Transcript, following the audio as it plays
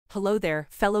Hello there,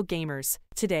 fellow gamers.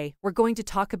 Today, we're going to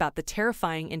talk about the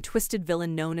terrifying and twisted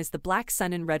villain known as the Black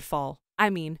Sun in Redfall. I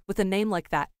mean, with a name like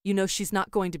that, you know she's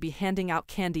not going to be handing out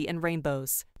candy and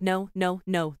rainbows. No,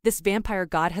 this vampire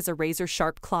god has a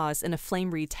razor-sharp claws and a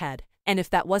flame-wreathed head. And if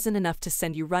that wasn't enough to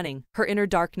send you running, her inner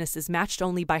darkness is matched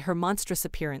only by her monstrous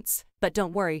appearance. But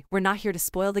don't worry, we're not here to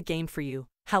spoil the game for you.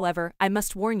 However, I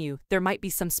must warn you, there might be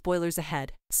some spoilers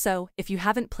ahead. So, if you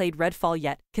haven't played Redfall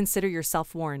yet, consider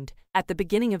yourself warned. At the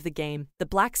beginning of the game, the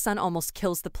Black Sun almost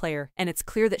kills the player, and it's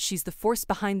clear that she's the force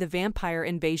behind the vampire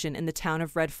invasion in the town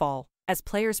of Redfall. As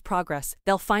players progress,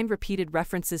 they'll find repeated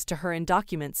references to her in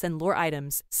documents and lore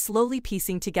items, slowly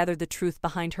piecing together the truth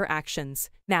behind her actions.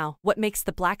 Now, what makes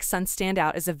the Black Sun stand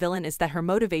out as a villain is that her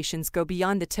motivations go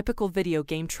beyond the typical video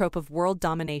game trope of world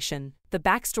domination. The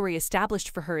backstory established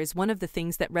for her is one of the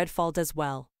things that Redfall does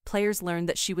well. Players learn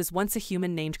that she was once a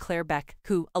human named Claire Beck,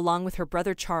 who, along with her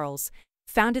brother Charles,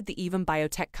 founded the Even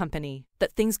biotech company.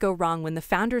 But things go wrong when the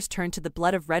founders turn to the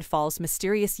blood of Redfall's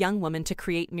mysterious young woman to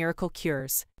create miracle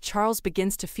cures. Charles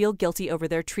begins to feel guilty over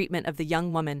their treatment of the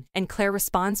young woman, and Claire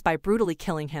responds by brutally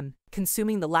killing him.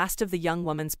 Consuming the last of the young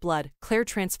woman's blood, Claire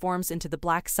transforms into the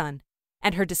Black Sun,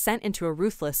 and her descent into a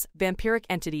ruthless, vampiric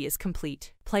entity is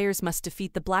complete. Players must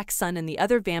defeat the Black Sun and the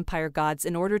other vampire gods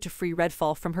in order to free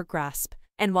Redfall from her grasp.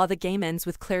 And while the game ends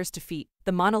with Claire's defeat,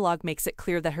 the monologue makes it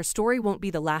clear that her story won't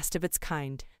be the last of its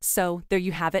kind. So, there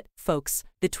you have it, folks,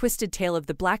 the twisted tale of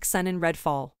the Black Sun in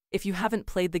Redfall. If you haven't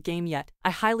played the game yet, I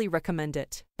highly recommend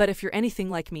it. But if you're anything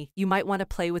like me, you might want to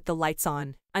play with the lights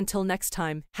on. Until next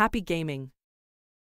time, happy gaming!